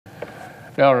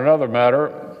Now, in another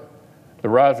matter, the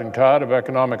rising tide of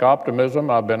economic optimism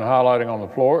I've been highlighting on the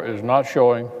floor is not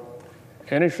showing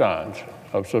any signs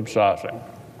of subsiding.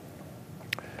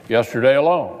 Yesterday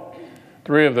alone,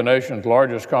 3 of the nation's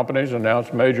largest companies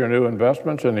announced major new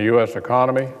investments in the U.S.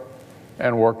 economy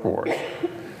and workforce.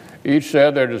 Each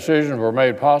said their decisions were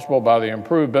made possible by the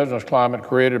improved business climate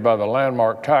created by the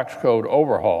landmark tax code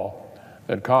overhaul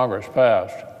that Congress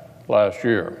passed last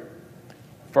year.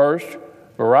 First,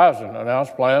 Verizon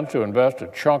announced plans to invest a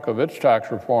chunk of its tax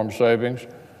reform savings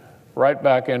right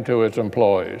back into its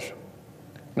employees.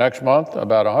 Next month,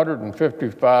 about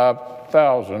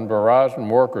 155,000 Verizon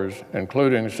workers,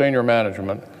 including senior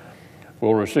management,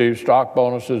 will receive stock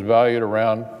bonuses valued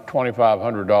around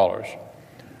 $2,500.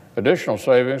 Additional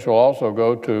savings will also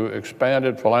go to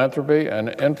expanded philanthropy and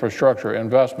infrastructure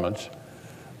investments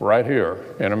right here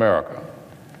in America.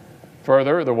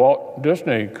 Further, the Walt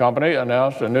Disney Company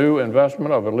announced a new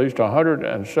investment of at least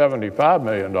 $175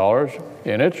 million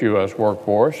in its U.S.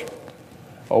 workforce.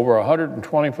 Over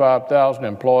 125,000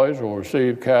 employees will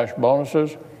receive cash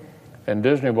bonuses, and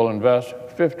Disney will invest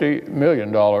 $50 million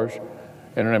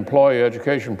in an employee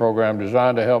education program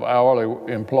designed to help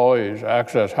hourly employees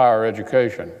access higher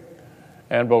education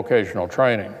and vocational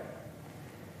training.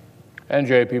 And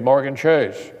JPMorgan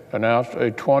Chase announced a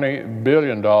 $20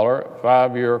 billion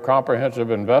 5-year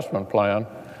comprehensive investment plan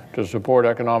to support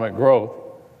economic growth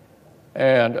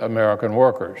and American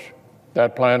workers.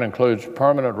 That plan includes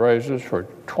permanent raises for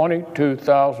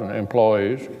 22,000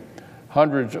 employees,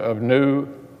 hundreds of new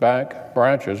bank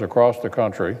branches across the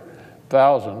country,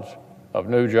 thousands of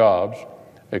new jobs,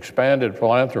 expanded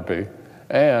philanthropy,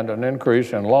 and an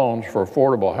increase in loans for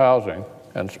affordable housing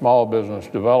and small business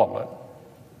development.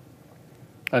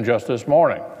 And just this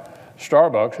morning,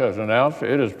 Starbucks has announced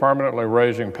it is permanently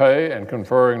raising pay and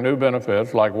conferring new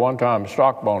benefits like one-time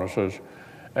stock bonuses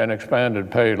and expanded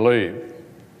paid leave.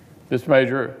 This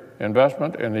major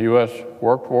investment in the U.S.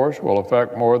 workforce will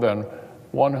affect more than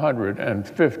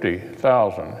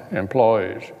 150,000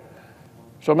 employees.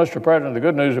 So, Mr. President, the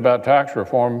good news about tax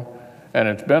reform and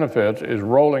its benefits is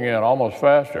rolling in almost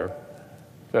faster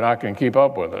than I can keep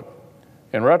up with it.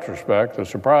 In retrospect, the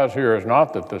surprise here is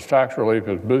not that this tax relief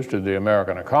has boosted the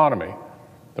American economy.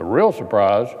 The real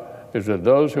surprise is that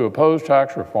those who oppose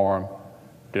tax reform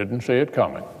didn't see it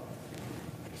coming.